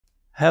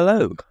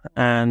Hello,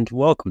 and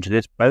welcome to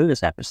this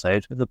bonus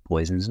episode of the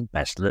Poisons and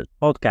Pesticides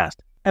podcast,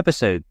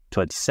 episode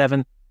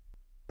 27,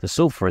 The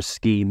Sulphurous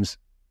Schemes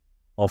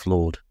of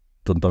Lord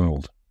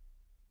Dundonald,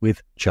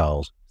 with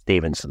Charles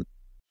Stevenson.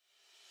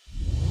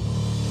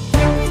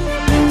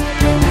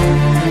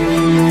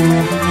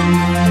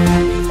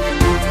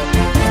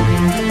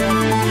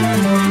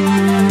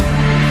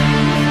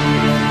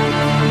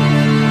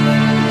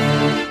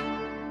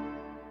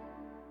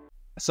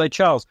 So,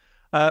 Charles,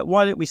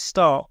 why don't we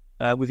start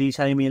with you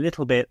telling me a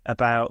little bit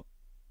about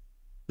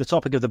the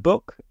topic of the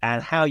book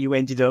and how you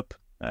ended up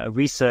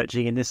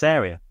researching in this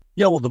area?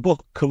 Yeah, well, the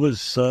book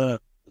covers the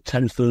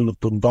 10th Earl of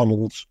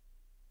Dundonald's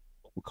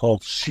what we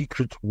call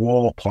secret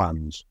war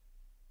plans.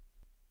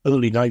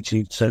 Early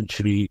 19th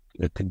century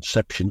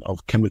conception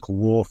of chemical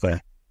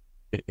warfare.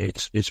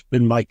 It's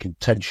been my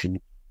contention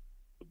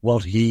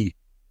what he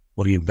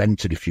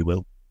invented, if you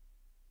will,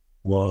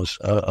 was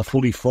a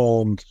fully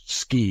formed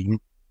scheme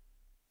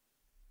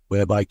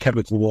whereby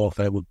chemical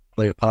warfare would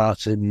play a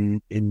part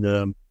in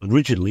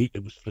originally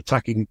it was for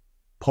attacking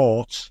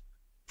ports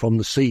from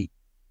the sea.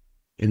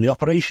 In the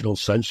operational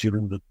sense,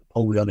 during the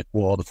Napoleonic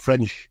War, the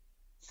French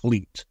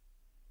fleet,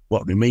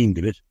 what remained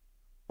of it,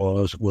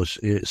 was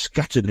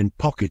scattered in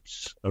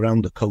pockets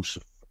around the coast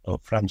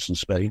of France and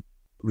Spain,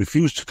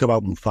 refused to come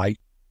out and fight.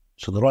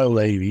 So the Royal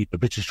Navy, the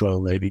British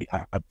Royal Navy,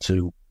 had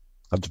to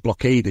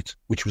blockade it,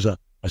 which was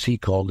as he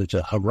called it,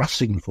 a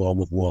harassing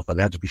form of warfare.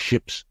 There had to be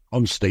ships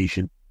on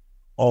station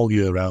all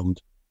year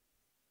round,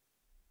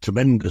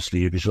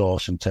 tremendously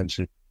resource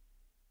intensive.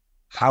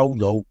 How,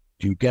 though,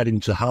 do you get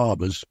into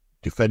harbours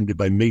defended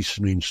by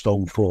masonry and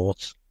stone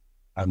forts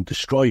and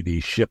destroy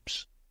these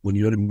ships when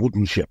you're in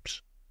wooden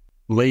ships?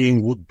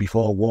 Laying wood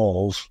before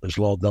walls, as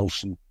Lord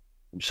Nelson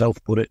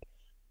himself put it,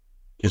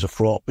 is a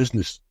fraught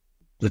business.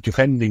 The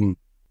defending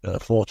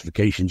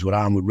fortifications were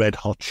armed with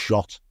red-hot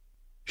shot,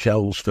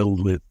 shells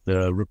filled with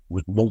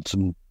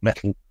molten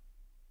metal,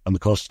 and of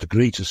course the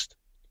greatest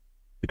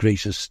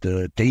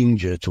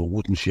danger to a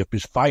wooden ship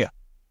is fire.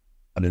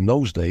 And in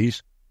those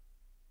days,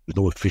 with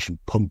no efficient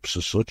pumps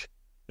as such,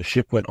 a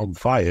ship went on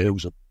fire, it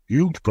was a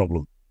huge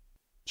problem.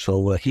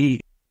 So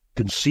he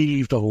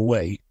conceived of a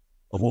way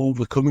of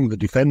overcoming the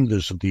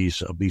defenders of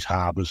these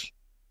harbours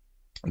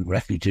and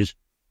refuges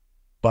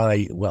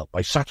by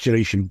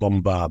saturation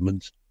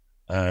bombardment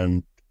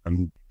and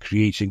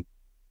creating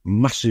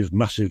massive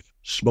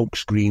smoke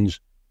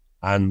screens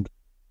and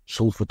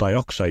sulphur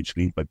dioxide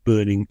screens by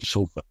burning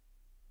sulphur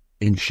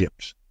in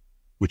ships,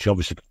 which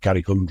obviously could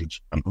carry hundreds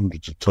and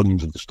hundreds of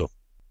tons of the stuff.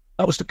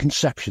 That was the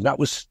conception. That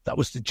was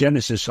the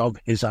genesis of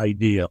his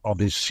idea of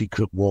his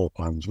secret war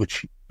plans,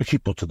 which he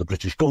put to the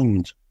British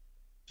government,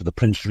 to the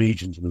Prince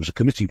Regents, and there was a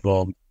committee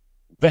formed,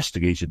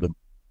 investigated them,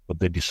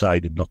 but they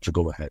decided not to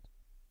go ahead.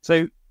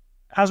 So,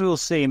 as we'll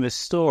see in this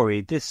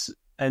story, this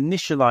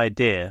initial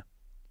idea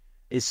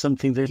is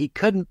something that he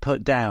couldn't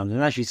put down.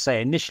 And as you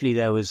say, initially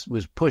there was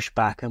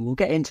pushback, and we'll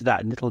get into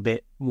that in a little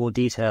bit more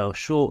detail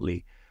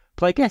shortly.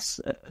 But I guess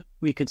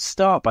we could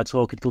start by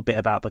talking a little bit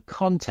about the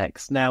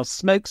context. Now,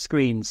 smoke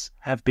screens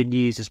have been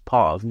used as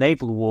part of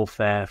naval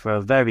warfare for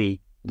a very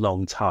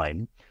long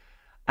time,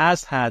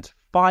 as had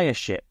fire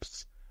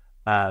ships.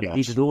 Yes.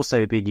 These had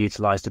also been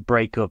utilised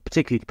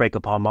particularly to break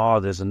up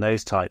armadas and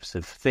those types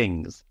of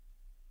things.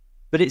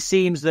 But it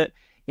seems that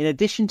in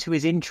addition to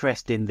his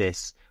interest in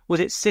this, was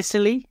it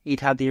Sicily he'd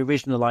had the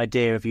original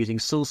idea of using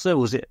sulphur?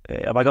 Was it,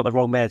 have I got the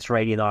wrong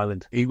Mediterranean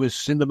island? He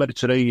was in the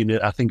Mediterranean,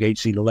 I think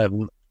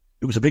 1811.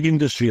 It was a big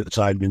industry at the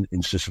time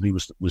in Sicily,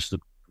 was the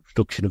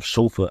production of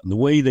sulphur. And the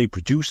way they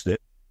produced it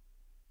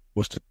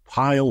was to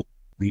pile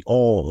the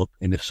ore up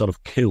in a sort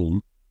of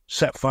kiln,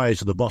 set fire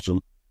to the bottom.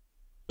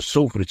 The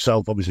sulphur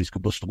itself, obviously, is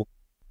combustible,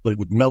 but it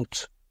would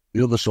melt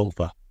the other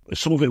sulphur.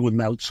 Some of it would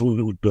melt, some of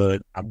it would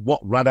burn. And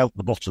what ran out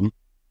the bottom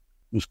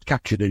was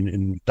captured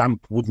in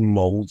damp wooden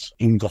moulds.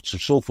 Ingots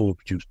of sulphur were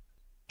produced.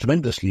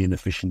 Tremendously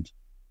inefficient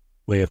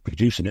way of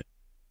producing it.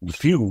 The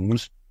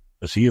fumes,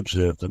 as he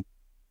observed them,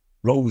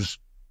 rose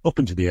up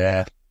into the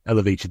air,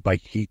 elevated by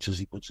heat, as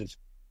he puts it.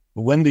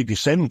 But when they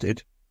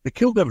descended, they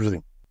killed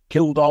everything.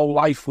 Killed all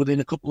life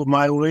within a couple of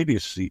mile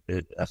radius,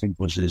 I think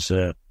was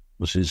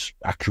his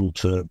actual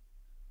term.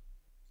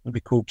 Let me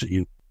quote it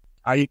you.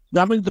 I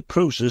examined the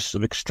process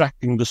of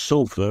extracting the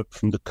sulphur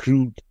from the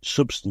crude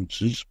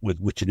substances with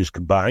which it is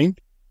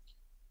combined.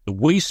 The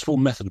wasteful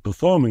method of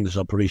performing this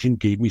operation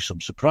gave me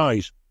some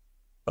surprise,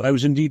 but I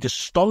was indeed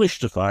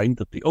astonished to find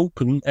that the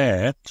open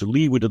air to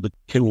leeward of the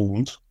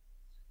kilns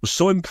was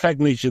so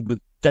impregnated with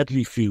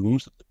deadly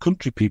fumes that the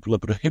country people are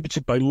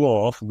prohibited by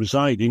law from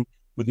residing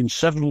within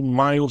several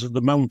miles of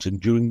the mountain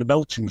during the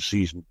melting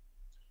season,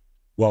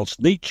 whilst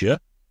nature,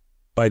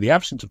 by the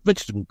absence of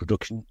vegetable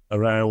production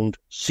around,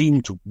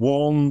 seemed to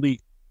warn the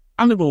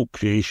animal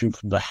creation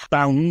from the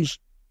bounds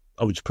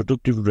of its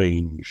productive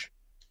range.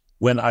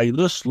 When I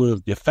thus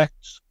learned the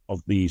effects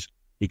of these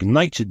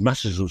ignited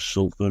masses of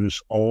sulphurous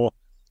ore,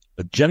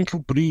 a gentle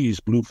breeze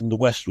blew from the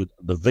westward,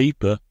 and the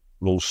vapour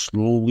rolled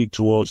slowly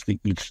towards the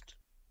east.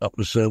 That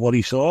was what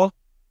he saw,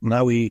 and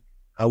how he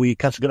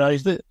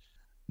categorised it.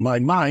 My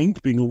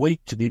mind, being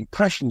awake to the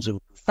impressions of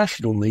a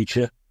professional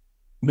nature,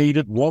 made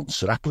at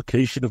once an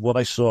application of what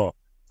I saw.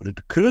 But it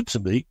occurred to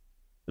me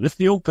that if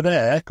the open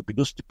air could be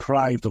thus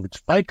deprived of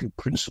its vital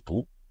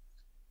principle,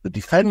 the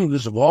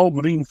defenders of all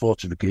marine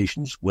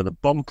fortifications, whether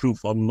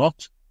bomb-proof or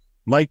not,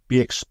 might be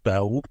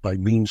expelled by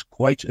means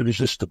quite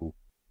irresistible.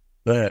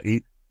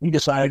 He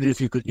decided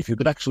if you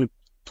could actually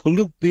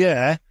pollute the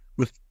air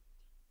with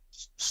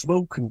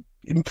smoke and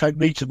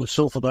impregnate it with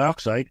sulfur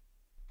dioxide,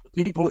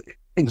 people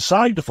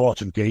inside the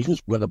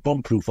fortifications, whether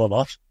bomb-proof or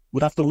not,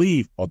 would have to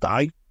leave or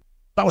die.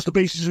 That was the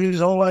basis of his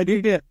whole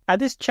idea.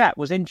 And this chap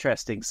was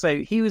interesting.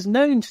 So he was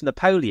known to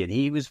Napoleon.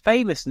 He was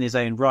famous in his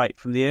own right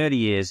from the early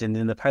years in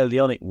the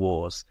Napoleonic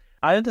Wars.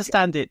 I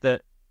understand it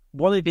that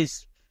one of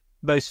his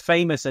most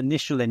famous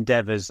initial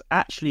endeavours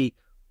actually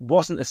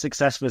wasn't as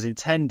successful as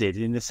intended,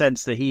 in the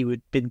sense that he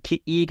would been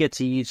eager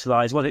to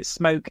utilise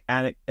smoke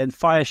and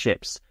fire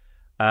ships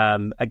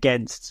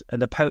against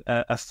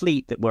a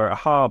fleet that were at a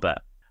harbour.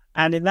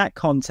 And in that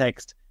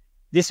context,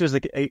 this was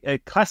a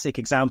classic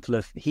example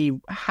of he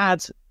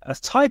had a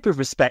type of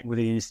respect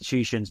within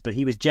institutions, but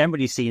he was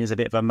generally seen as a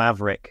bit of a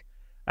maverick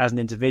as an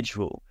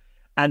individual.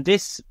 And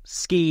this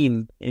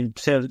scheme in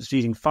terms of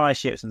using fire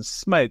ships and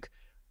smoke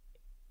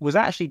was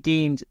actually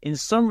deemed in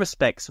some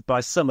respects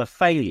by some a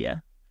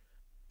failure,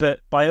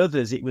 but by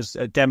others it was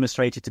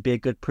demonstrated to be a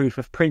good proof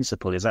of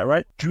principle. Is that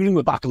right? During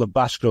the Battle of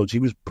Basque Roads, he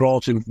was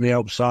brought in from the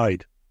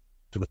outside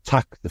to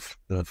attack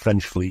the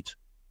French fleet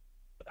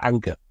at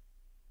anchor.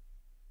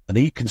 And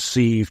he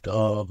conceived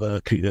of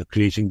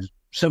creating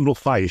several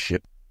fire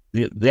ships.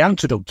 The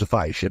antidote to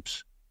fire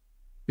ships,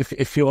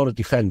 if you're a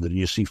defender and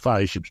you see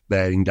fire ships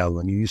bearing down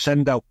on you, you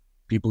send out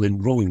people in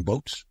rowing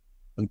boats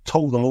and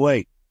tow them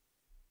away.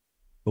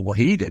 But what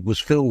he did was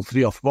fill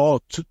three of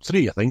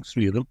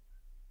them,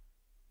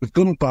 with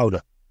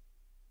gunpowder,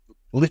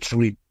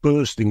 literally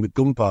bursting with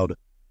gunpowder.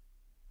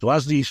 So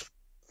as these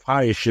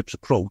fire ships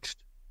approached,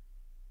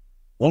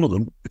 one of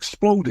them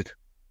exploded.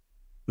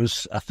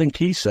 I think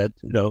he said,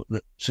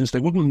 that since they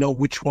wouldn't know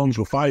which ones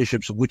were fire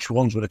ships and which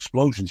ones were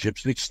explosion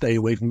ships, they'd stay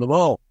away from them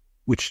all,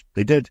 which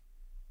they did.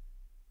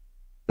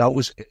 Now,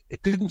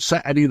 it didn't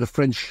set any of the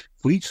French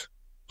fleet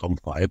on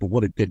fire, but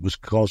what it did was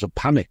cause a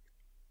panic.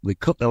 They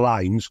cut their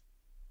lines,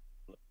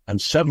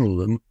 and several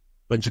of them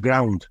went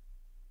aground.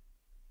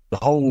 The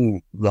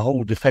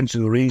whole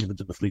defensive arrangement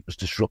of the fleet was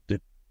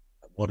disrupted.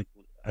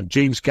 And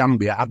James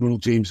Gambier, Admiral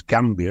James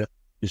Gambier,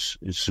 his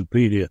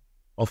superior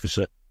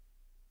officer,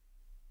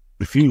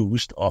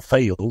 refused or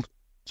failed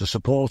to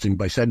support him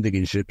by sending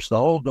in ships. The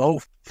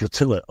whole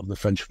flotilla of the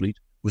French fleet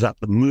was at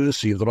the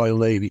mercy of the Royal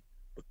Navy,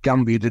 but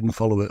Gambier didn't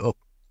follow it up,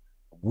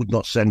 would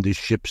not send his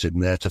ships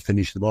in there to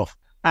finish them off.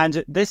 And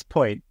at this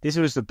point, this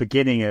was the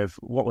beginning of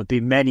what would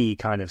be many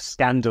kind of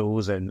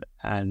scandals and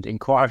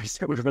inquiries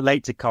that would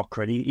relate to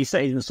Cochrane. He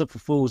certainly didn't suffer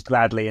fools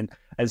gladly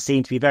and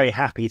seemed to be very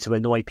happy to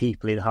annoy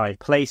people in high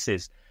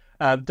places.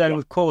 Though,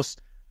 of course,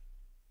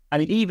 I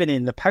mean, even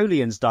in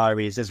Napoleon's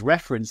diaries, there's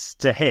reference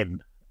to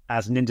him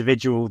as an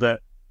individual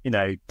that,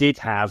 did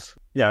have,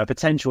 a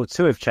potential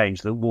to have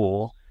changed the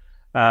war.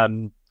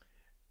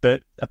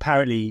 But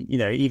apparently,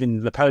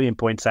 even Napoleon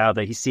points out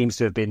that he seems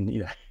to have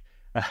been,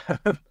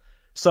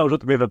 sold up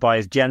the river by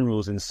his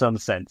generals in some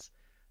sense.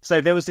 So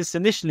there was this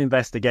initial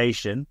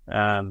investigation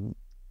to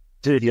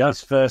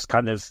his first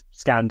kind of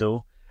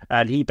scandal,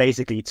 and he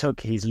basically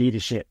took his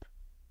leadership.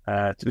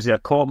 Was it a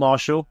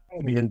court-martial?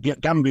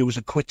 Gambier was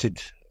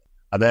acquitted,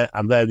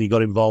 and then he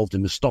got involved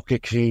in the stock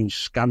exchange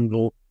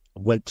scandal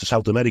and went to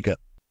South America.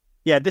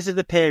 Yeah, this is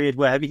the period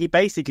where he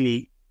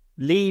basically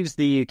leaves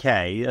the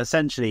UK,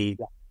 essentially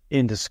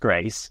in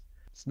disgrace,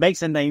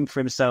 makes a name for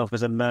himself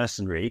as a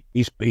mercenary.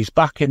 He's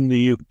back in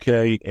the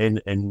UK in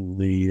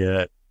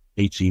the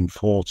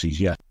 1840s,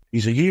 yeah.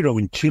 He's a hero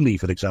in Chile,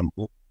 for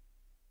example,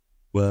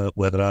 where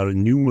there are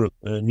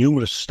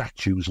numerous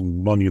statues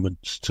and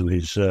monuments to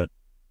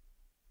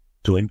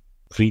him,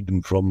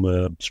 freedom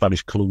from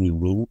Spanish colonial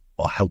rule,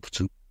 or help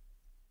to.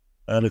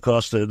 And of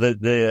course,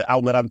 the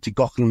Almirante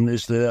Cochrane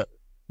is the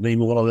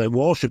name of one of their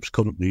warships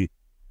currently,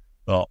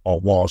 or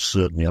was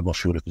certainly. I'm not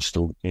sure if it's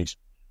still the case.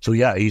 So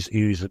yeah, he's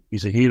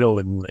a hero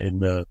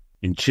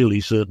in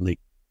Chile, certainly.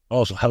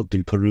 Also helped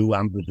in Peru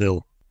and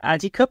Brazil.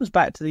 And he comes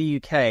back to the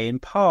UK in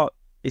part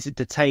is it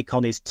to take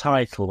on his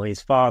title when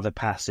his father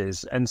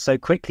passes, and so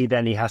quickly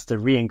then he has to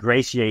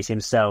re-ingratiate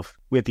himself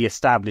with the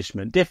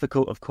establishment.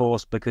 Difficult, of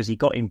course, because he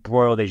got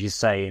embroiled, as you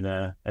say, in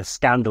a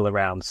scandal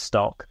around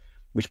stock,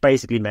 which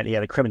basically meant he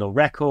had a criminal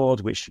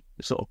record, which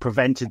sort of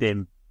prevented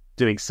him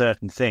doing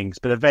certain things.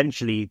 But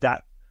eventually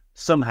that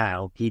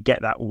somehow he'd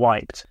get that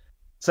wiped.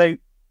 So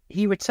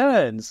he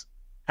returns,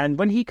 and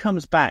when he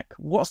comes back,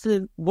 what's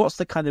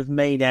the kind of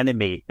main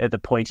enemy at the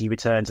point he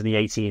returns in the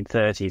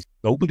 1830s?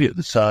 Nobody at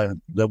the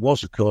time. There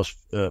was, of course,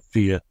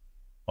 fear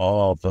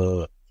of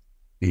the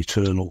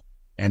eternal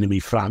enemy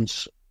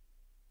France.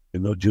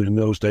 During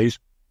those days,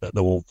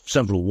 there were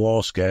several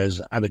war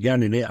scares, and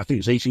again I think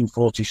it's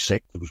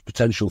 1846. There was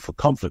potential for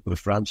conflict with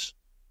France.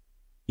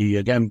 He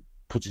again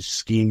put his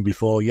scheme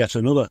before yet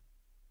another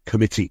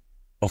committee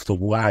of the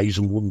wise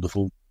and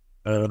wonderful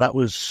That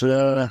was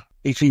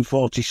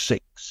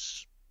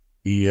 1846.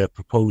 He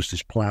proposed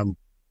his plan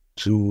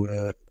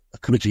to a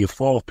committee of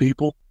 4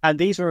 people. And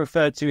these were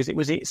referred to as,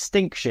 was it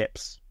stink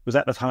ships? Was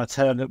that the kind of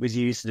term that was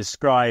used to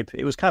describe?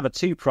 It was kind of a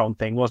two-pronged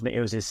thing, wasn't it?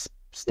 It was his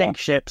stink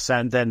ships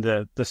and then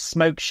the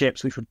smoke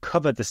ships, which would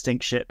cover the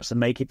stink ships and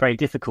make it very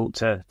difficult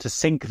to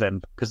sink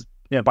them, because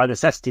by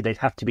necessity they'd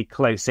have to be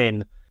close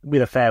in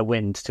with a fair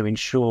wind to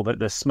ensure that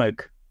the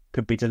smoke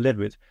could be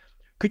delivered.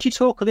 Could you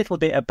talk a little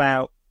bit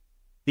about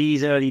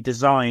these early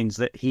designs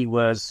that he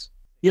was?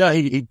 Yeah,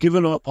 he'd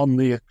given up on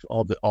the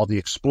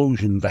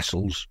explosion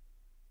vessels,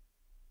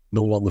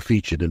 no longer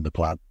featured in the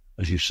plan.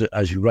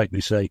 As you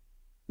rightly say,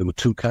 there were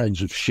 2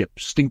 kinds of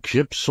ships: stink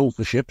ships,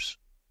 sulphur ships,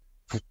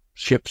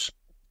 ships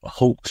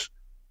hulks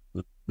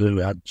that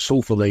had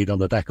sulphur laid on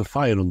the deck of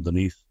fire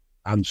underneath,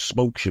 and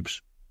smoke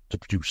ships to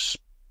produce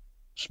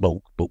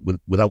smoke, but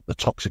without the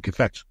toxic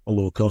effect.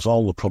 Although, of course,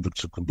 all the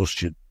products of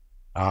combustion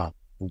are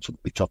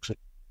ultimately toxic.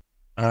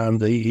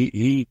 And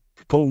he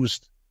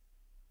proposed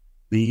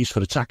these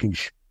for attacking,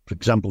 for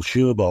example,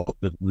 Cherbourg,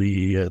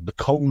 the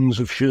cones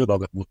of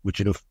Cherbourg,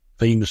 which are a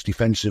famous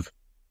defensive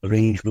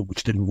arrangement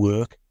which didn't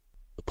work.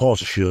 The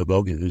port of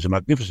Cherbourg is a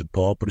magnificent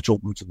port, but it's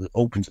open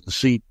to the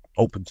sea,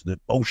 open to the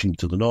ocean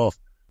to the north.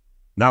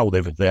 Now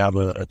they have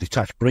a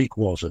detached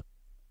breakwater,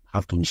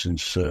 have done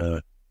since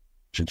the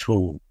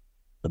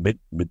mid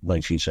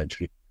 19th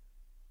century.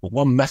 But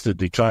one method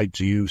they tried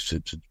to use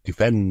to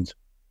defend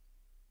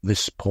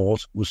this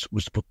port was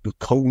to put the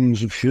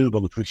cones of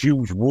Cherbourg, which were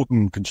huge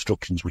wooden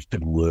constructions which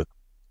didn't work.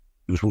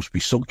 They were supposed to be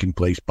sunk in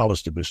place,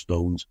 ballasted with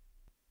stones.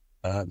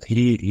 And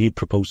he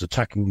proposed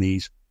attacking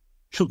these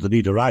should the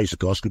need arise, of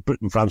course, because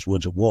Britain and France were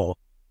at war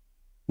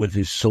with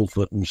his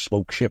sulphur and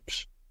smoke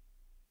ships.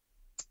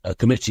 A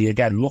committee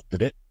again looked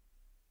at it,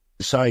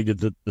 decided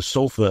that the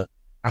sulphur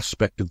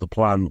aspect of the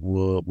plan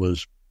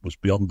was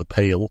beyond the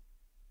pale,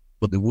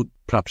 but they would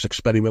perhaps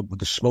experiment with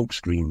the smoke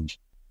screens.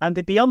 And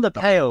the beyond the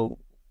pale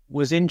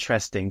was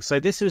interesting. So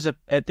this was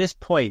at this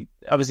point,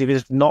 obviously,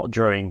 this was not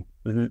during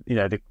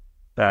the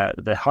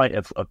height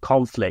of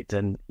conflict,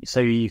 and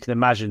so you can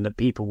imagine that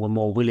people were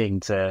more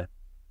willing to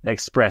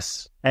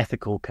express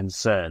ethical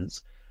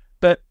concerns.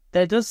 But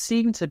there does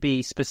seem to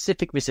be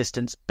specific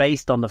resistance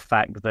based on the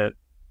fact that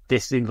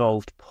this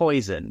involved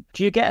poison.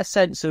 Do you get a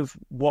sense of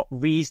what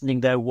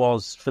reasoning there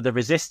was for the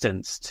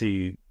resistance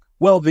to?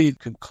 Well, the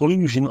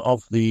conclusion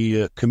of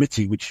the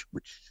committee, which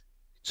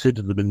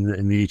considered them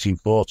in the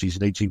 1840s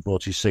and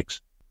 1846,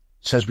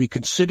 says we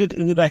considered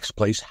in the next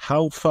place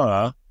how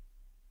far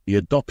the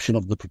adoption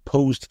of the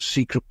proposed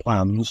secret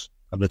plans,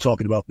 and they're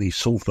talking about the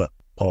sulphur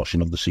portion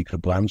of the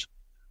secret plans,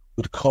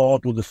 would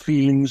accord with the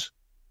feelings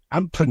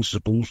and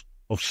principles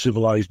of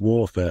civilized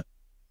warfare.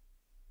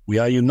 We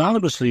are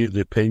unanimously of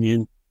the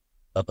opinion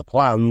that the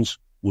plans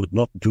would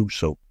not do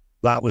so.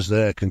 That was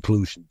their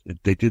conclusion.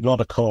 They did not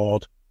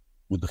accord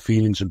with the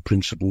feelings and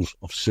principles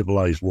of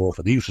civilized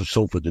warfare. The use of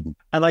sulphur didn't.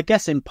 And I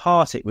guess in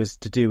part it was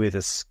to do with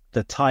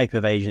the type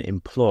of agent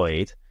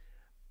employed,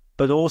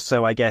 but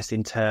also, I guess,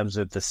 in terms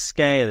of the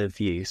scale of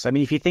use. I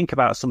mean, if you think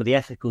about some of the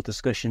ethical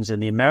discussions in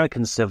the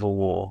American Civil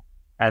War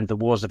and the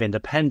Wars of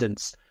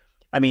Independence,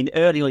 I mean,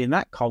 early on in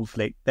that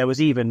conflict, there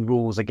was even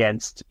rules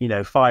against,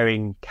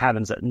 firing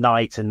cannons at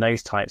night and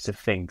those types of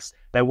things.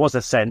 There was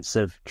a sense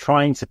of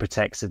trying to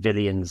protect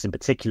civilians in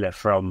particular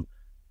from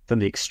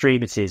the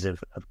extremities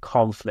of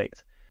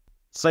conflict.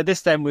 So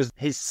this then was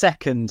his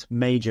second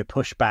major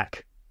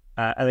pushback.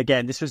 And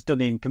again, this was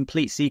done in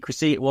complete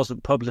secrecy. It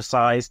wasn't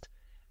publicised.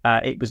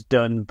 It was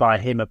done by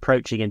him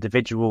approaching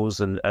individuals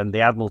and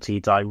the Admiralty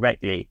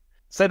directly.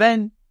 So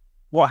then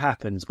what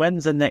happens?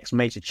 When's the next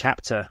major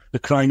chapter? The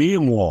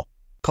Crimean War.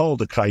 Called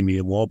the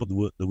Crimean War, but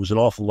there was an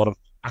awful lot of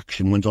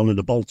action went on in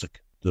the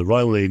Baltic. The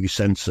Royal Navy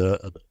sent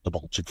the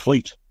Baltic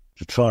Fleet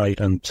to try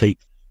and take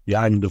the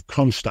island of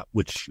Kronstadt,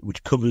 which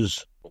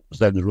covers what was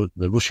then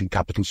the Russian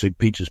capital, St.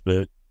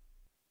 Petersburg.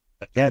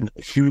 Again,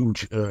 a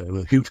huge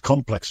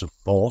complex of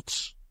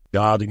forts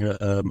guarding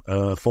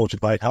a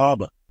fortified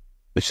harbour.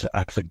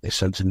 I think they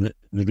sent in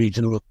the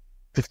region of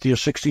 50 or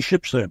 60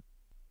 ships there.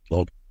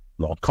 Lord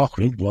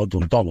Cochrane, Lord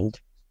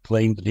Dundonald,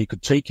 claimed that he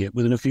could take it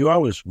within a few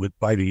hours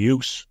by the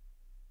use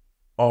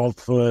of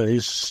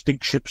his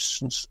stink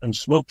ships and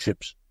smoke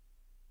ships.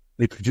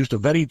 They produced a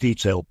very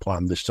detailed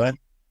plan this time.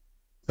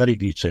 Very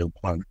detailed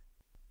plan.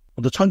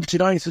 On the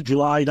 29th of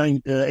July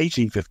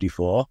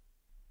 1854,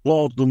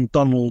 Lord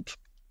Dundonald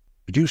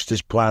produced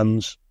his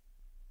plans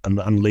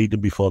and laid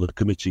them before the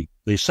committee.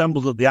 They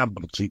assembled at the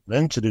Admiralty and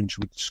entered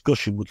into a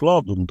discussion with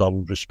Lord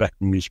Dundonald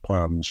respecting his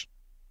plans.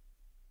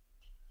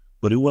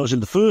 But it was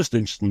in the first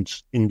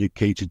instance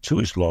indicated to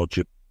his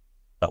lordship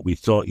that we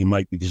thought he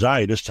might be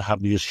desirous to have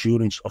the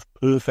assurance of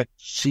perfect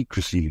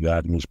secrecy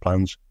regarding his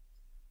plans,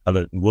 and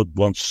that he would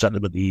want to set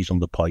them at ease on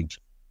the point.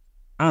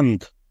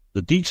 And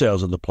the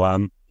details of the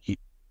plan,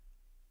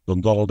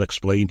 Dundonald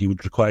explained he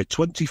would require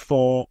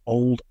 24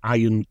 old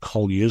iron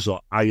colliers or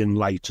iron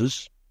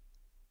lighters.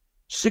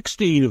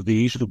 16 of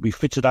these would be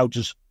fitted out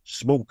as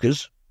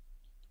smokers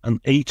and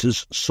 8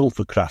 as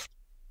sulphur craft.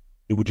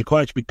 It would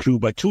require to be crewed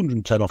by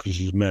 210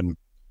 officers and men.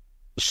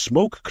 The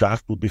smoke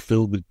craft would be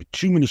filled with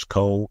bituminous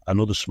coal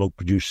and other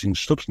smoke-producing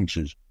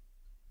substances.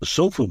 The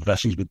sulphur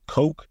vessels with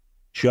coke,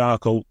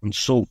 charcoal and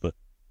sulphur,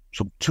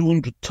 some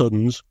 200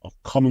 tons of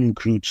common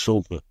crude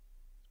sulphur.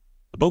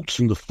 The boats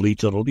in the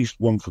fleet, or at least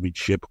one from each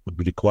ship, would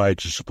be required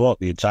to support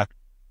the attack,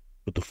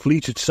 but the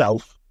fleet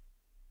itself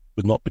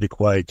would not be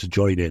required to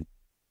join in.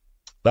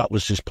 That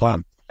was his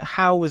plan.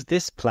 How was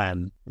this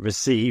plan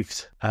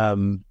received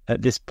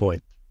at this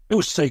point? It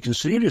was taken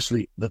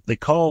seriously. That they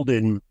called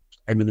in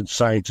eminent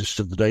scientists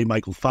of the day,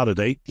 Michael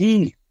Faraday.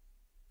 He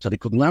said he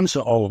couldn't answer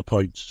all the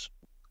points.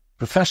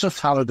 Professor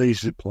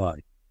Faraday's reply,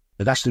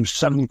 they'd asked him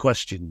 7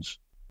 questions.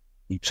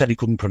 He said he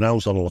couldn't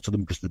pronounce a lot of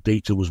them because the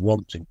data was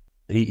wanting.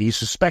 He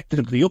suspected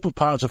that the upper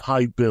part of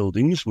high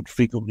buildings would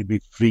frequently be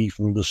free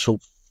from the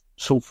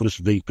sulphurous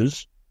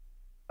vapours,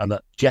 and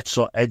that jets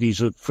or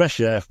eddies of fresh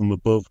air from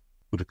above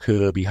would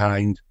occur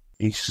behind.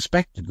 He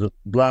suspected that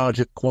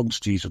larger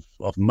quantities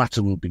of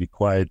matter would be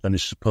required than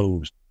is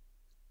supposed.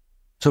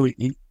 So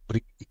he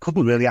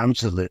couldn't really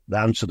answer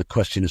the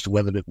question as to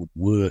whether it would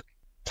work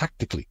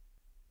tactically.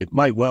 It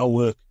might well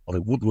work, or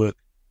it would work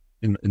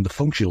in the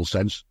functional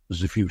sense,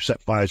 as if you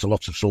set fire to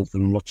lots of sulphur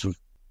and lots of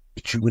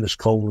bituminous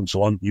coal and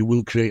so on, you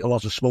will create a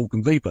lot of smoke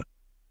and vapour.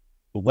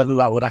 But whether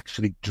that would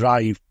actually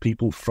drive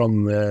people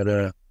from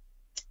their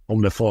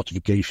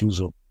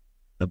fortifications or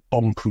their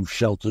bomb-proof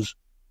shelters,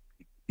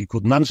 he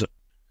couldn't answer.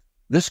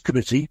 This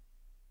committee,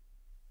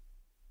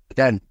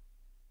 again,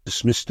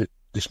 dismissed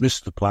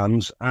the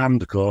plans and,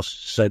 of course,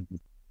 said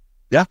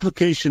the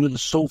application of the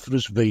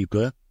sulphurous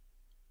vapour,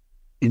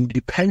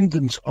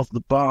 independent of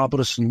the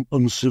barbarous and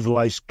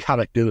uncivilised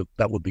character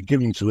that would be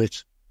given to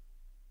it,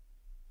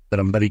 there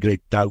are very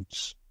great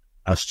doubts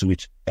as to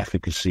its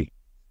efficacy.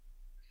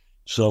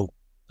 So,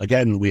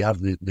 again, we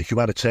have the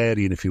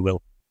humanitarian, if you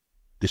will,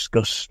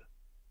 discussed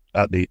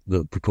at the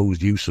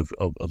proposed use of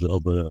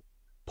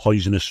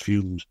poisonous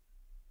fumes.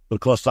 But,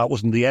 of course, that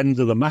wasn't the end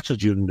of the matter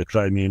during the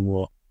Crimean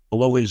War.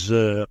 Although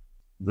the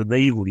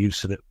naval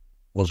use of it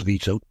was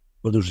vetoed,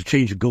 when there was a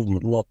change of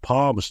government, Lord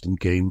Palmerston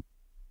came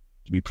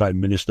to be Prime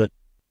Minister.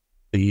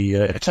 The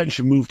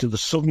attention moved to the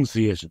southern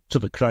theatre, to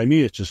the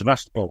Crimea, to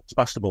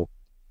Sebastopol.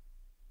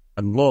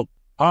 And Lord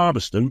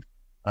Palmerston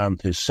and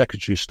his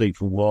Secretary of State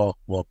for War,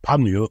 Lord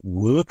Panmure,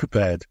 were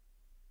prepared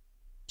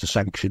to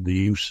sanction the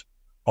use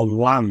on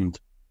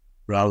land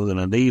rather than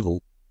a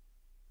naval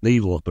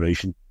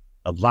operation,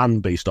 a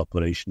land-based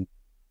operation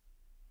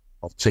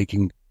of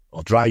taking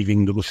or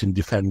driving the Russian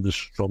defenders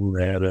from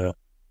their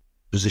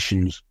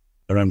positions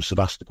around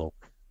Sebastopol.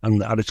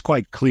 And it's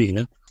quite clear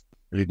that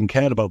they didn't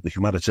care about the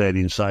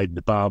humanitarian side,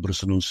 the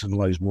barbarous and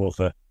uncivilised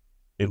warfare.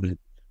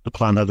 The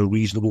plan had a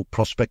reasonable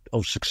prospect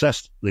of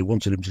success. They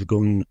wanted him to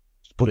go and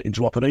put it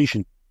into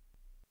operation.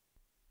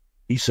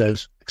 He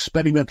says,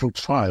 experimental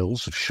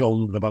trials have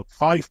shown that about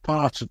 5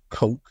 parts of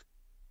coke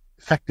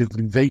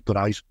effectively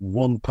vaporise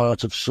 1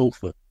 part of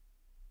sulphur.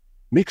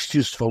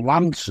 Mixtures for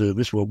land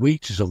service, where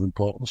weight is of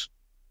importance,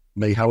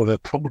 may, however,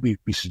 probably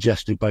be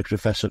suggested by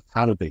Professor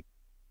Faraday.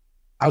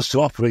 As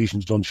to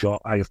operations on shore,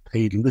 I have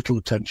paid little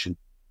attention.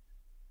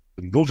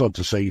 But he goes on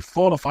to say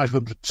 400 or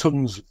 500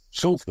 tons of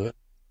sulphur,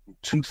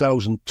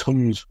 2,000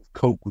 tons of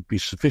coke would be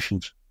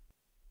sufficient.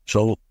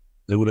 So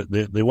they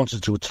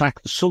wanted to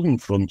attack the southern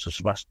front of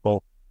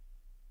Sebastopol,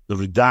 the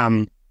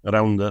Redan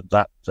around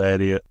that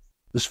area.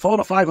 There's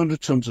 400 or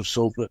 500 tons of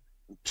sulphur,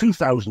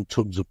 2,000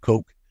 tons of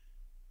coke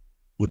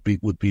would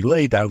be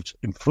laid out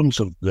in front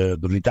of the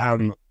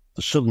Redan,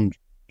 the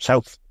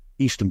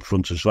southeastern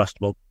front of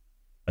Sebastopol,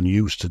 and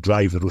used to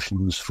drive the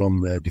Russians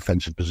from their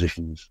defensive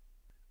positions.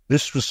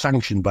 This was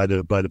sanctioned by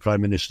the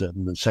Prime Minister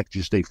and the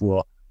Secretary of State for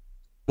War,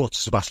 but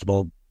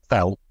Sebastopol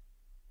fell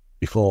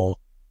before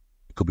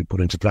it could be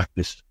put into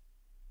practice.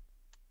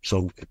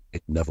 So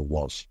it never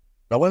was.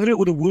 Now, whether it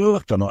would have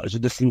worked or not is a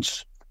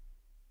different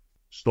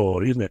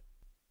story, isn't it?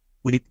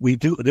 We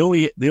do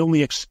the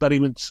only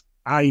experiments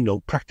I know,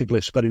 practical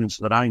experiments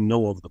that I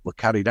know of that were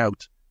carried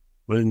out,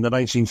 were in the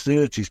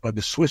 1930s by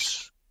the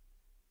Swiss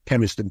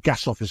chemist and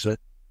gas officer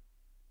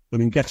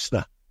William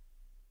Getzner,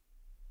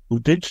 who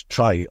did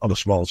try on a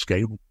small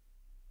scale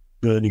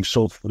burning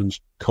sulphur and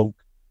coke,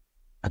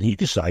 and he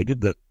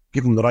decided that,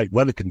 given the right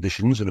weather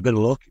conditions and a bit of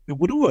luck, it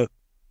would work.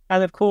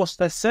 And of course,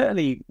 there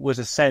certainly was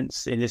a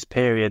sense in this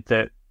period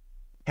that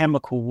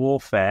chemical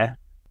warfare,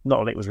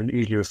 not that it was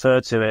usually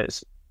referred to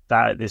as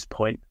that at this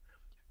point,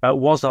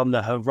 was on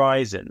the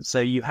horizon. So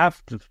you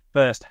have the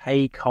first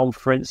Hague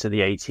Conference in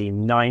the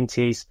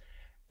 1890s.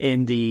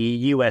 In the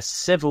US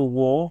Civil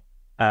War,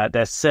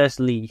 there's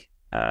certainly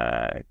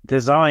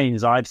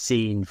designs I've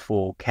seen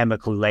for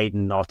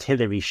chemical-laden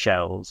artillery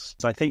shells.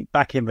 So I think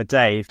back in the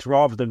day,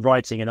 rather than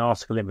writing an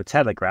article in the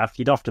Telegraph,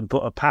 you'd often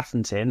put a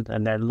patent in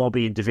and then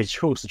lobby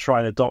individuals to try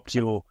and adopt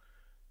your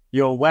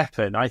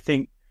weapon. I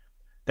think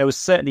there was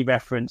certainly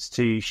reference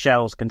to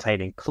shells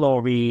containing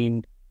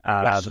chlorine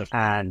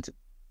and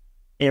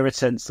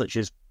irritants such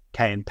as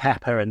cayenne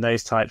pepper and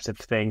those types of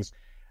things.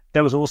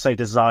 There was also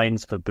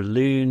designs for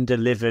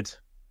balloon-delivered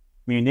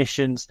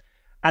munitions.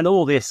 And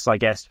all this, I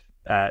guess,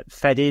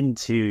 fed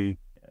into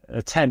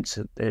attempts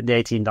in the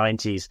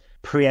 1890s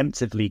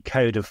preemptively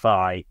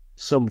codify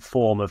some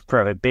form of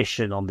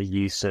prohibition on the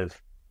use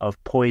of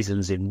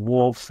poisons in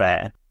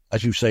warfare.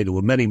 As you say, there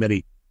were many,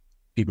 many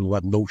people who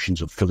had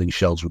notions of filling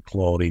shells with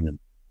chlorine, and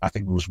I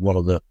think it was one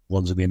of the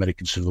ones in the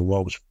American Civil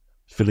War was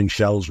filling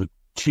shells with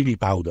chili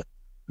powder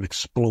and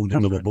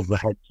exploding them above the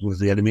heads of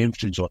the enemy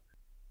infantry. So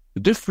the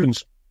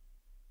difference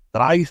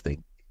that I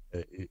think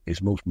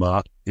is most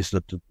marked is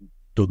that the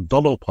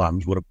Dundonald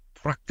plans were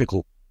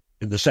practical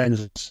in the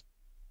sense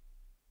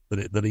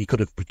that he could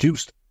have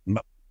produced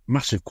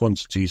massive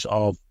quantities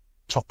of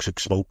toxic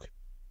smoke,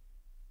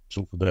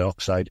 sulfur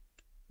dioxide.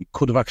 He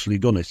could have actually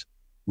done it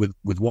with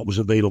what was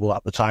available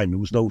at the time. There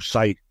was no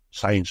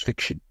science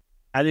fiction.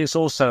 And it's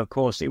also, of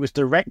course, it was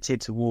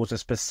directed towards a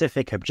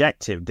specific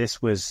objective.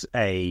 This was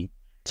a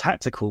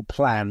tactical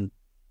plan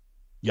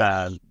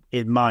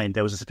in mind.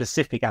 There was a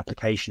specific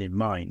application in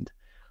mind.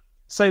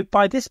 So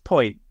by this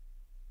point,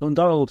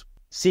 Dundonald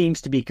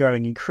seems to be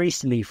growing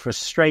increasingly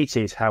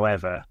frustrated,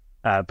 however,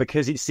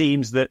 because it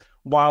seems that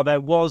while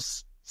there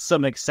was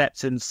some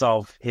acceptance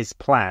of his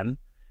plan,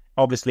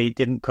 obviously it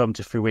didn't come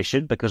to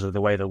fruition because of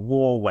the way the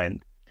war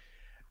went.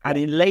 And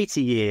in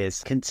later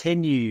years,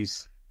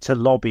 continues to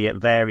lobby at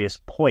various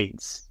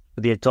points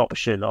for the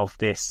adoption of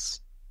this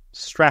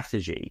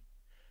strategy.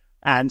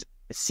 And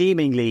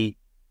seemingly,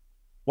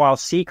 while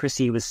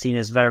secrecy was seen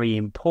as very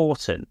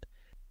important,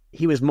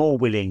 he was more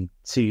willing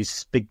to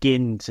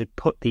begin to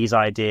put these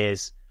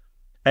ideas,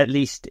 at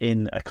least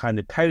in a kind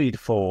of coded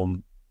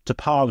form, to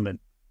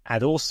Parliament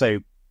and also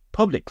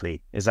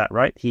publicly. Is that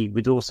right? He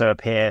would also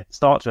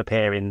start to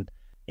appear in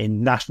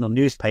national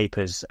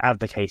newspapers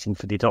advocating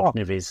for the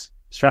adoption of his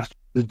strategy.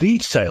 The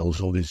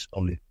details of his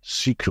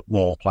secret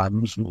war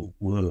plans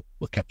were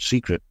kept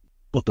secret,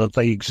 but that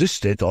they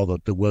existed or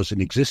that there was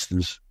in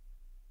existence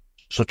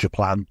such a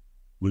plan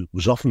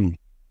was often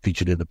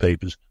featured in the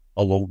papers,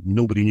 although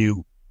nobody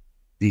knew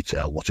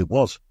detail what it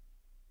was.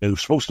 It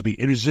was supposed to be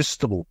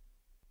irresistible,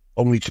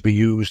 only to be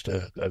used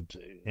in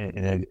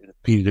a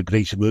period of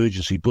great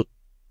emergency. But,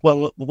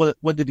 well,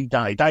 when did he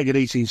die? He died in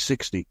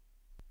 1860,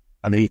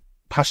 and he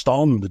passed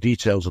on the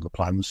details of the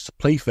plans to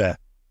Playfair,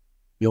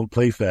 the old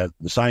Playfair,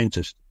 the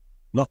scientist,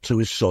 not to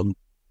his son,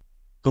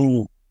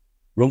 who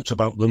wrote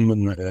about them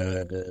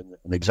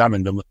and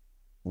examined them.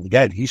 And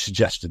again, he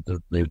suggested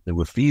that they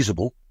were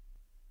feasible.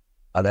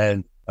 And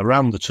then,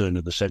 around the turn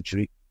of the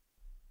century,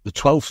 the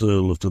 12th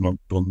Earl of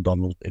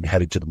Dundonald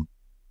inherited them.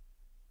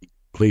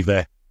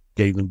 Playfair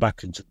gave them back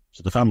to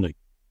the family.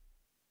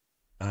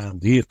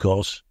 And he, of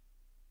course,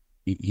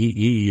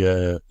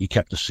 he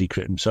kept the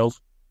secret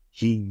himself.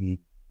 He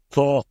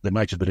thought they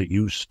might have been at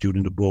use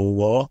during the Boer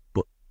War,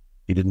 but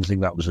he didn't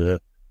think that was a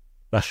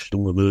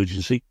national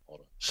emergency or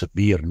a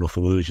severe enough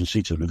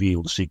emergency to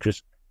reveal the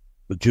secret.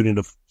 But during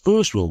the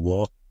First World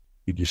War,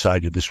 he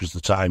decided this was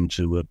the time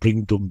to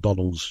bring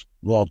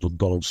Lord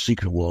Dundonald's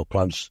secret war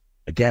plans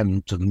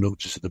again to the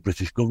notice of the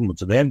British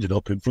government, and they ended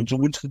up in front of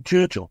Winston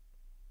Churchill.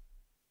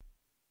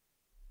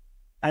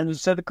 And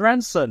so the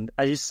grandson,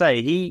 as you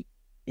say,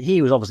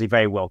 he was obviously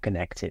very well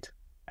connected,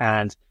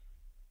 and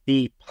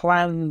the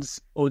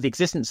plans, or the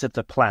existence of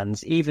the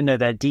plans, even though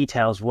their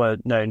details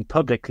weren't known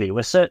publicly,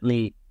 were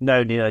certainly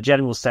known in a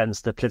general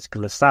sense, the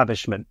political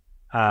establishment.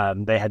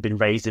 They had been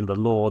raised in the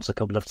Lords a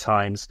couple of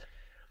times.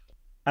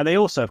 And they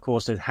also, of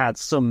course, had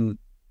some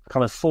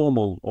kind of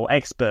formal or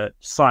expert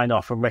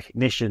sign-off and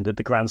recognition that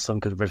the grandson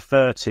could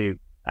refer to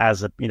as,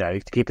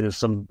 to keep it of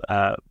some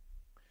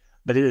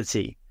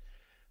validity.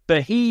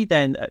 But he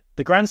then,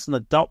 the grandson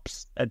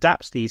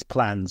adapts these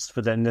plans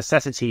for the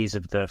necessities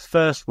of the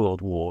First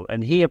World War,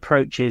 and he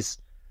approaches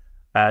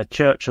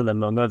Churchill,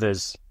 among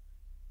others,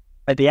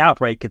 at the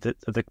outbreak of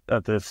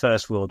the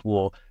First World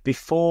War,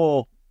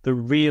 before the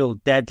real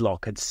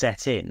deadlock had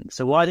set in.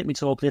 So why don't we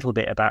talk a little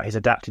bit about his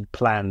adapted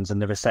plans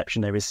and the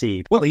reception they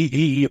received? Well,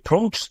 he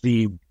approached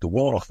the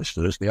War Office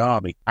first, the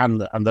Army,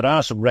 and there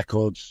are some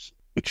records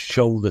which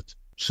show that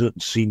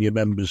certain senior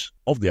members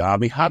of the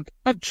Army had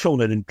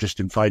shown an interest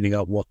in finding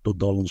out what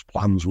Dundonald's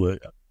plans were,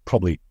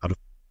 probably out of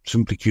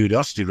simply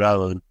curiosity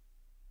rather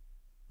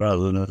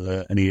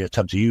than any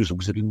attempt to use them,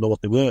 because they didn't know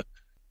what they were.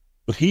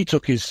 But he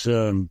took his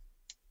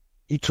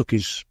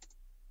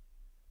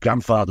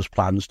grandfather's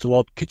plans to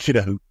Lord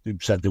Kitchener, who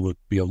said they would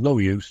be of no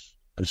use,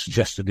 and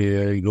suggested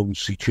he go and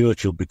see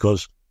Churchill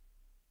because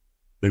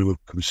they were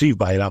conceived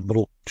by an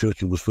admiral.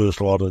 Churchill was First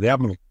Lord of the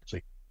Admiralty.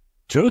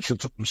 Churchill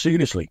took them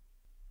seriously.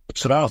 But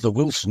Sir Arthur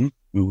Wilson,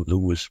 who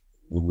was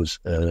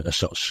a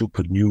sort of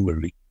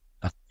supernumerary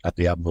at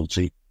the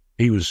Admiralty,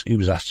 he was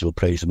asked to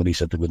appraise them, and he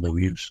said they were no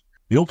use.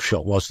 The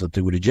upshot was that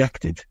they were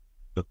rejected,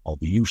 or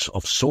the use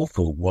of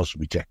sulphur was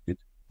rejected.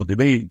 But they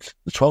made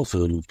the 12th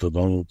Earl of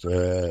Dundonald,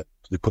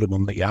 they put him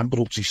on the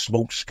Admiralty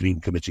Smoke Screen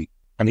Committee.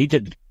 And he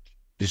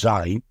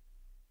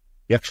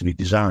actually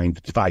designed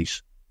a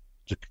device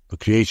for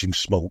creating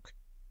smoke,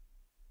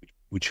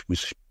 which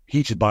was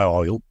heated by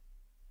oil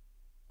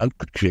and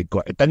could create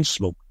quite a dense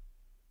smoke.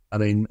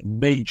 And in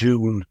May,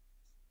 June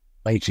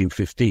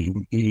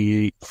 1915,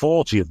 he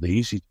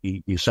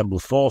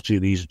assembled 40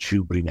 of these at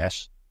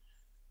Shoebury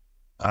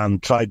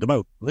and tried them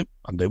out,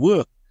 and they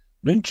worked.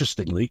 And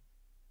interestingly,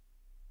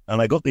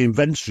 and I got the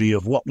inventory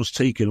of what was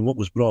taken and what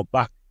was brought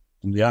back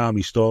from the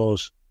army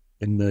stores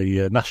in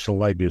the National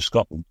Library of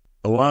Scotland.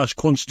 A large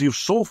quantity of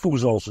sulphur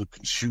was also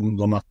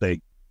consumed on that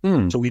day.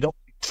 So we'd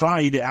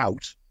tried it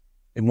out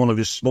in one of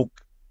his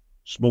smoke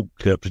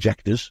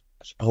projectors,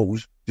 I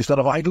suppose, just out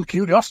of idle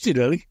curiosity,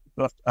 really,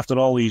 after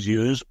all these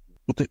years.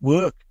 But it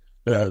worked.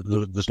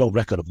 There's no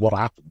record of what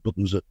happened, but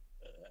there was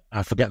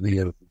I forget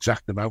the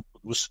exact amount,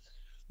 but there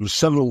was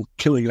several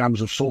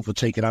kilograms of sulphur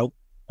taken out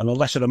and a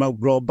lesser amount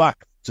brought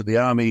back to the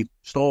army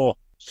store.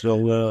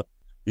 So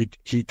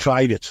he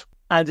tried it.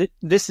 And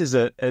this is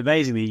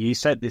amazingly, you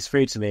sent this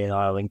through to me, and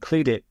I'll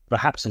include it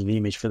perhaps in the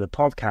image for the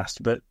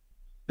podcast, but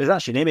there's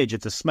actually an image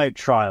of the smoke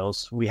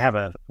trials. We have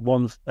a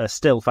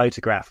still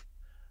photograph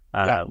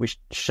which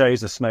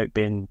shows the smoke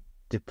being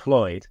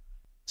deployed.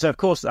 So, of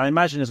course, I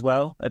imagine as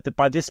well,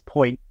 by this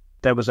point,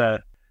 there was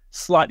a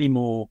slightly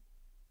more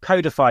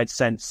codified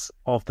sense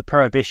of the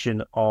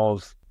prohibition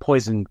of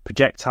poison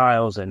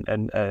projectiles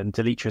and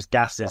deleterious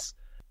gases.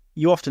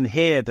 You often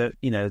hear that,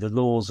 the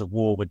laws of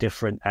war were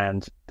different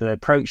and the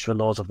approach to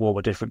the laws of war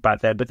were different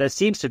back then, but there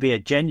seems to be a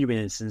genuine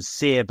and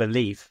sincere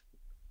belief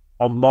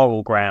on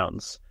moral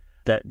grounds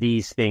that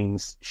these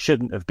things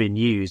shouldn't have been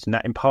used, and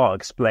that in part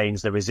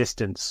explains the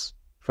resistance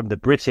from the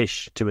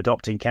British to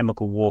adopting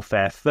chemical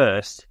warfare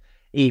first,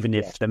 even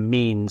if the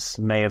means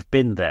may have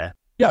been there.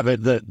 Yeah,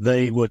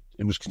 they would.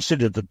 It was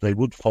considered that they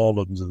would fall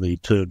under the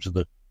terms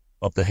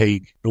of the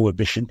Hague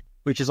Prohibition,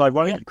 which is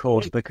ironic, of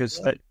course,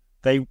 because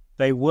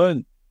they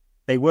weren't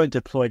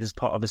deployed as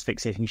part of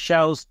asphyxiating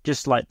shells,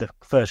 just like the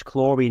first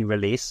chlorine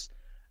release.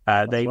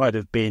 They would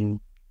have been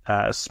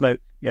smoke,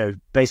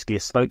 basically a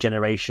smoke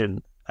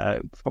generation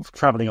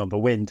traveling on the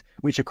wind,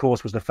 which of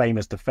course was the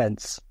famous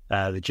defense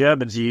the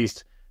Germans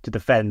used to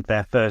defend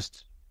their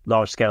first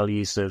large-scale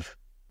use of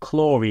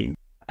chlorine.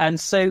 And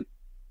so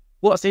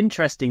what's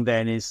interesting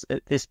then is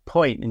at this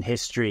point in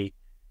history,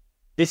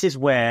 this is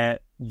where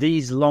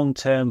these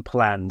long-term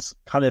plans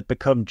kind of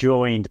become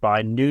joined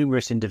by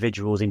numerous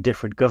individuals in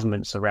different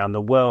governments around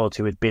the world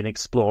who had been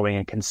exploring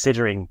and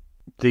considering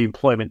the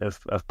employment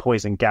of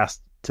poison gas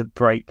to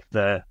break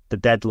the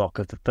deadlock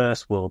of the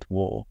First World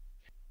War.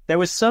 There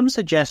was some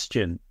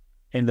suggestion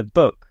in the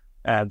book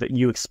that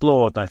you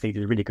explored, and I think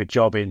did a really good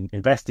job in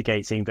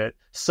investigating, that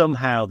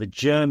somehow the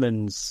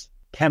Germans'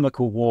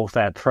 chemical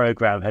warfare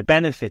program had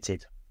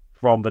benefited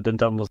from the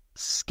Dundonald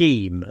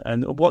scheme.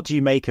 And what do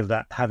you make of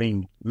that,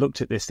 having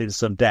looked at this in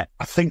some depth?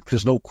 I think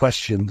there's no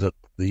question that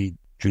the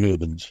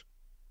Germans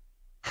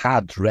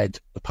had read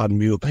the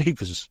Panmure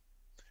Papers,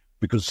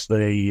 because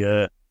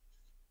they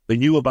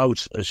knew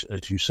about, as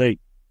you say,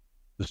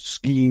 the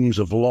schemes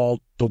of Lord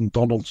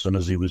Dundonaldson,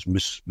 as he was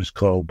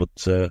miscalled. But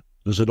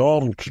there's an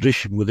oral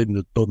tradition within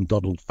the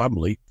Dundonald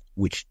family,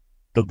 which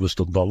Douglas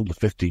Dundonald, the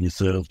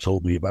 15th Earl,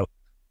 told me about,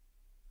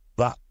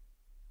 that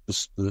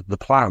the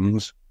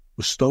plans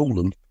were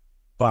stolen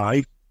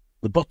by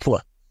the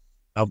butler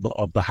of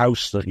the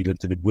house that he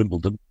lived in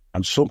Wimbledon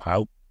and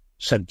somehow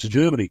sent to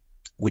Germany,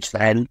 which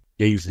then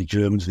gave the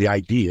Germans the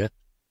idea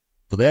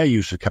for their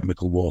use of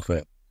chemical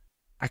warfare.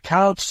 I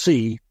can't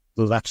see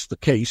that that's the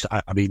case.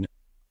 I mean,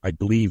 I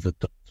believe that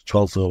the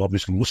 12th Earl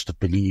obviously must have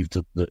believed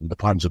that the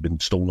plans had been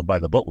stolen by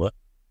the butler.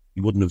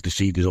 He wouldn't have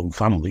deceived his own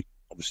family.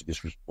 Obviously,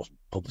 this wasn't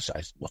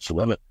publicised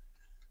whatsoever.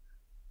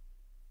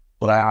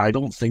 But I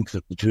don't think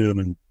that the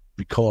German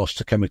recourse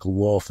to chemical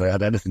warfare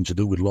had anything to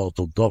do with Lord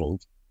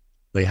Dundonald.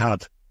 They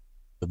had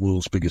the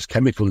world's biggest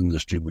chemical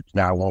industry, which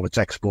now all its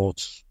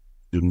exports,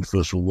 during the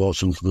First World War,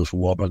 since the First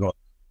World War,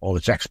 all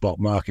its export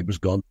market was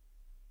gone.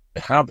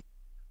 They had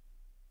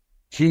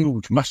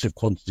huge, massive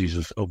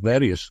quantities of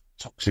various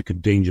toxic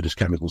and dangerous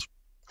chemicals,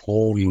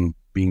 chlorine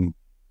being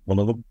one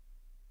of them,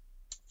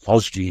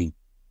 phosgene,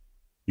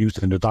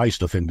 used in the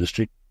dye-stuff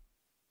industry.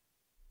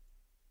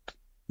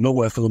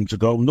 Nowhere for them to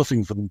go,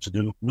 nothing for them to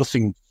do,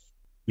 nothing,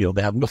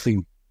 they have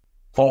nothing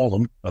for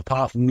them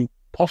apart from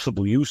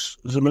possible use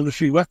as a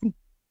military weapon.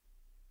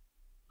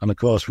 And of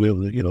course,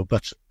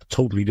 that's a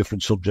totally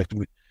different subject.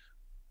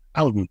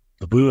 Alan,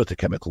 the birth to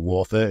chemical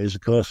warfare is,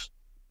 of course,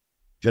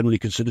 generally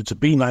considered to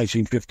be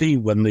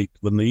 1915 when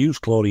they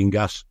used chlorine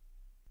gas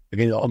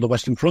again on the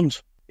Western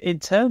Front. In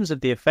terms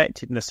of the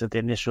effectiveness of the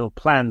initial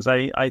plans,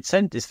 I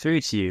sent this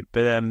through to you,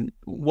 but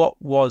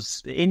what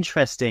was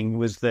interesting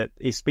was that,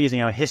 speaking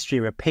how history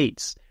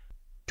repeats,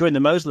 during the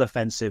Mosul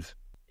offensive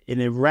in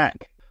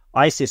Iraq,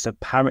 ISIS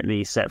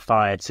apparently set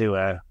fire to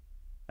a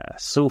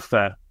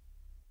sulphur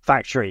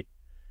factory,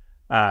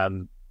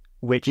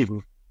 which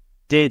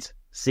did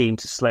seem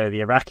to slow the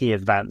Iraqi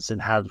advance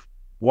and had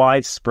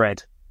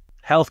widespread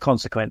health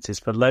consequences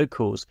for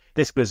locals.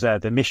 This was the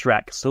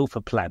Mishraq sulphur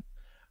plant.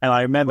 And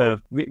I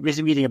remember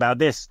reading about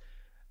this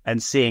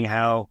and seeing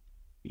how,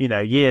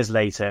 years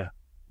later,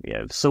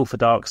 sulfur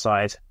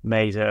dioxide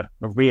made a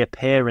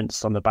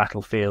reappearance on the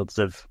battlefields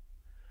of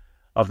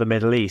the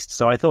Middle East.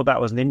 So I thought that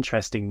was an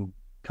interesting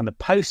kind of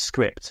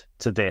postscript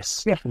to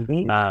this.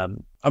 Yeah,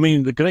 I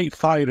mean, the Great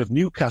Fire of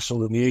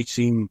Newcastle in the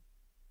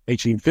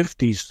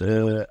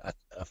 1850s,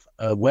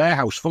 a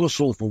warehouse full of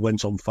sulphur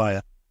went on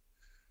fire,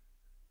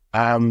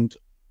 and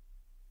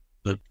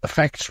the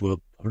effects were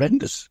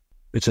horrendous.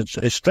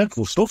 It's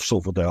dreadful stuff,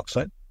 sulphur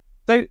dioxide.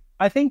 So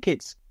I think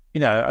it's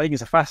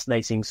a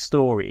fascinating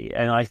story,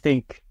 and I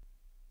think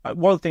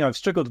one thing I've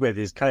struggled with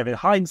is kind of in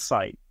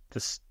hindsight,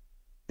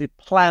 the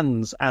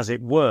plans, as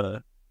it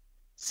were,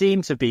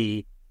 seem to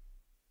be,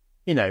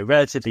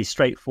 relatively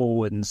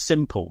straightforward and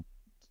simple.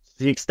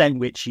 To the extent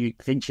which you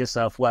think to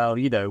yourself, well,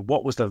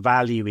 what was the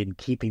value in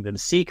keeping them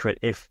secret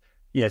if,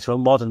 to a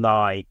modern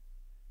eye,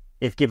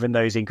 if given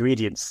those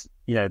ingredients,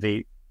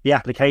 the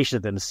application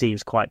of them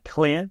seems quite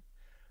clear.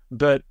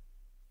 But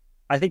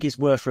I think it's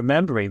worth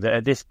remembering that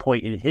at this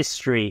point in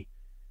history,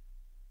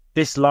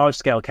 this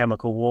large-scale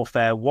chemical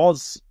warfare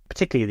was,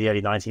 particularly in the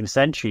early 19th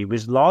century,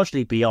 was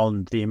largely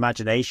beyond the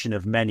imagination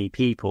of many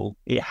people.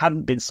 It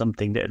hadn't been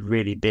something that had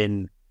really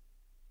been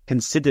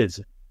considered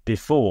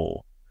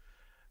before.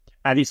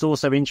 And it's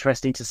also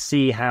interesting to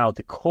see how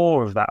the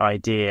core of that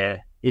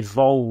idea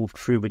evolved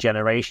through the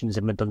generations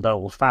in the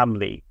Dundonald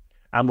family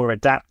and were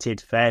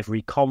adapted for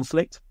every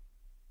conflict.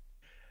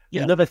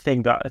 Yeah. Another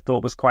thing that I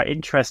thought was quite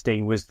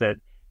interesting was that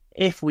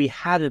if we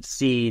had have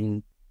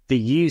seen the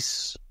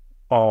use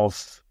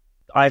of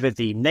either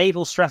the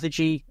naval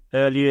strategy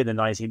earlier in the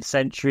 19th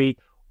century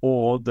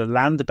or the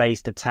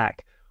land-based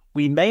attack,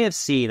 we may have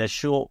seen a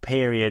short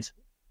period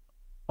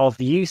of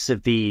the use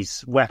of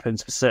these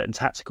weapons for certain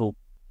tactical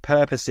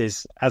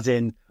purposes, as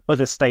in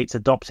other states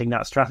adopting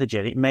that strategy.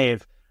 And it may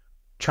have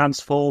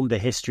transformed the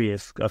history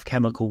of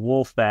chemical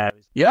warfare.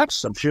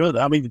 Yes, I'm sure.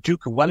 I mean, the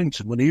Duke of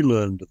Wellington, when he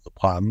learned of the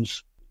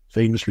plans,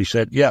 famously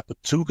said, yeah,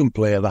 but two can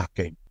play that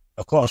game.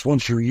 Of course,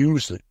 once you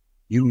use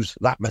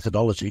that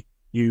methodology,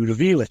 you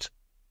reveal it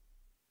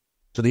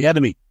to the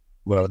enemy,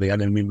 wherever the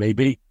enemy may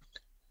be.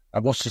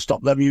 And what's to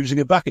stop them using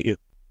it back at you?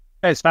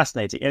 It's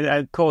fascinating. And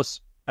of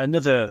course,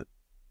 another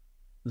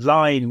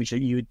line which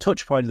you would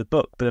touch upon in the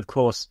book, but of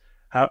course,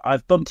 how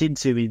I've bumped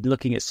into in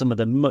looking at some of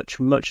the much,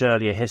 much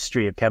earlier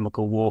history of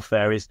chemical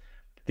warfare is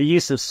the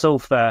use of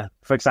sulphur,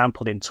 for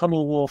example, in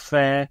tunnel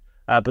warfare,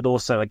 but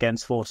also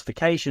against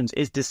fortifications,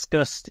 is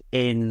discussed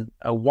in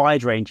a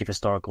wide range of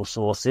historical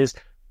sources,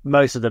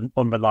 most of them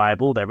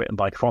unreliable. They're written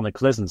by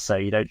chroniclers, and so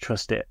you don't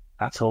trust it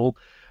at all.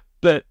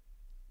 But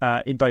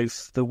in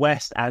both the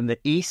West and the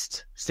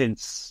East,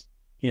 since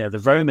the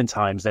Roman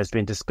times, there's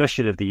been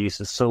discussion of the use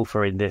of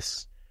sulphur in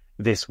this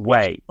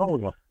way.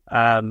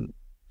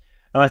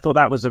 And I thought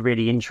that was a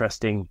really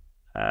interesting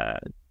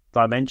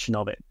dimension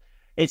of it.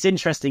 It's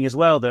interesting as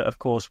well that, of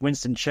course,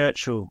 Winston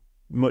Churchill,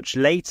 much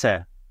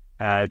later,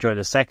 during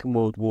the Second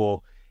World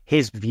War,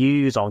 his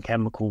views on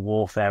chemical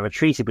warfare are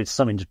treated with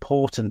some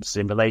importance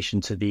in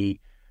relation to the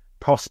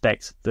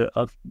prospect that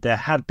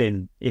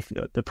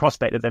the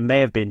prospect that there may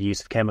have been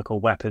use of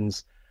chemical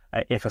weapons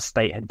if a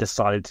state had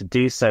decided to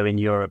do so in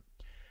Europe.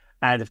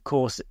 And of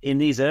course, in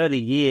these early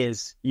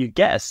years, you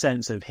get a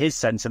sense of his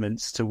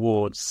sentiments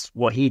towards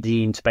what he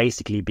deemed to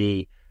basically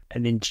be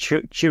an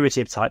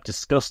intuitive type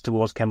disgust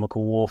towards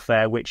chemical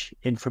warfare, which,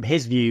 from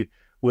his view,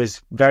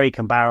 was very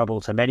comparable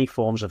to many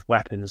forms of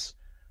weapons.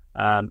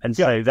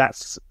 So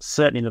that's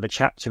certainly another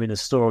chapter in the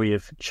story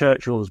of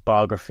Churchill's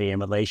biography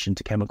in relation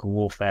to chemical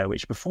warfare,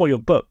 which before your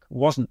book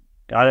wasn't,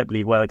 I don't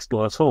believe, well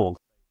explored at all.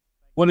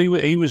 Well,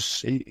 he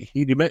was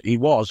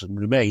and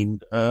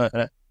remained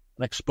an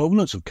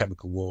exponent of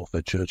chemical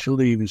warfare. Churchill,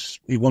 he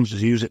wanted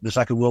to use it in the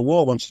Second World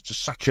War, wanted to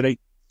saturate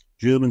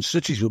German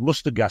cities with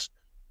mustard gas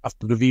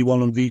after the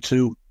V1 and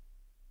V2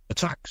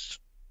 attacks.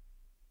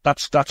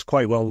 That's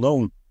quite well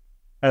known.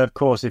 And of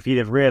course, if he'd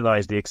have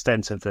realised the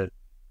extent of the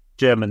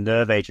German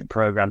nerve agent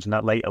programs in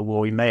that later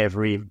war, he may have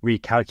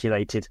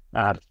recalculated.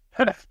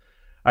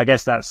 I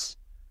guess that's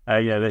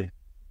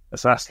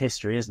that's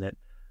history, isn't it?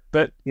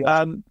 But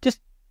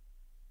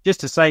just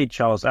to say,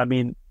 Charles, I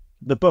mean,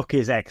 the book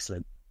is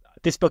excellent.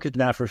 This book has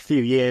been out for a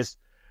few years,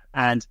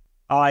 and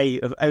I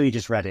have only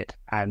just read it,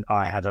 and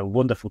I had a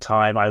wonderful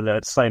time. I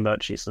learned so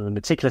much. It's a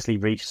meticulously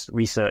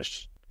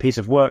researched piece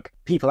of work.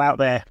 People out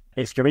there,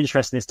 if you're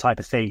interested in this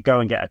type of thing, go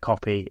and get a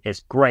copy.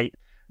 It's great,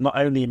 not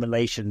only in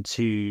relation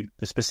to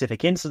the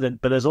specific incident,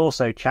 but there's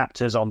also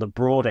chapters on the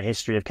broader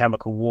history of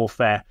chemical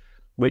warfare,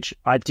 which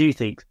I do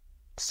think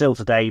still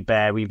today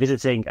bear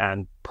revisiting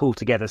and pull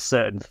together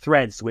certain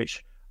threads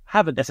which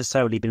haven't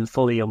necessarily been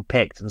fully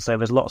unpicked. And so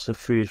there's lots of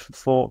food for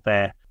thought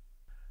there.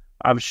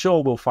 I'm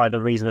sure we'll find a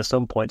reason at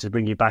some point to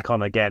bring you back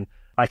on again.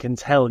 I can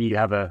tell you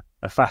have a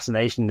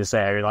fascination in this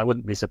area, and I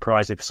wouldn't be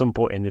surprised if at some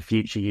point in the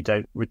future you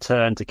don't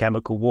return to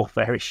chemical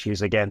warfare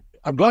issues again.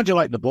 I'm glad you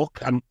like the book,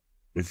 and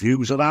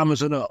reviews on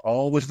Amazon are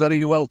always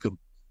very welcome.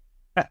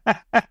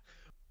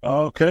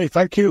 Okay,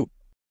 thank you.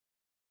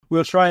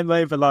 We'll try and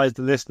mobilise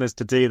the listeners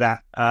to do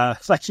that.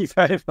 Thank you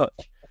very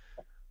much.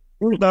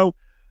 No.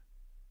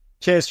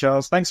 Cheers,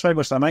 Charles. Thanks very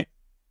much, mate.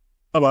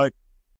 Bye-bye.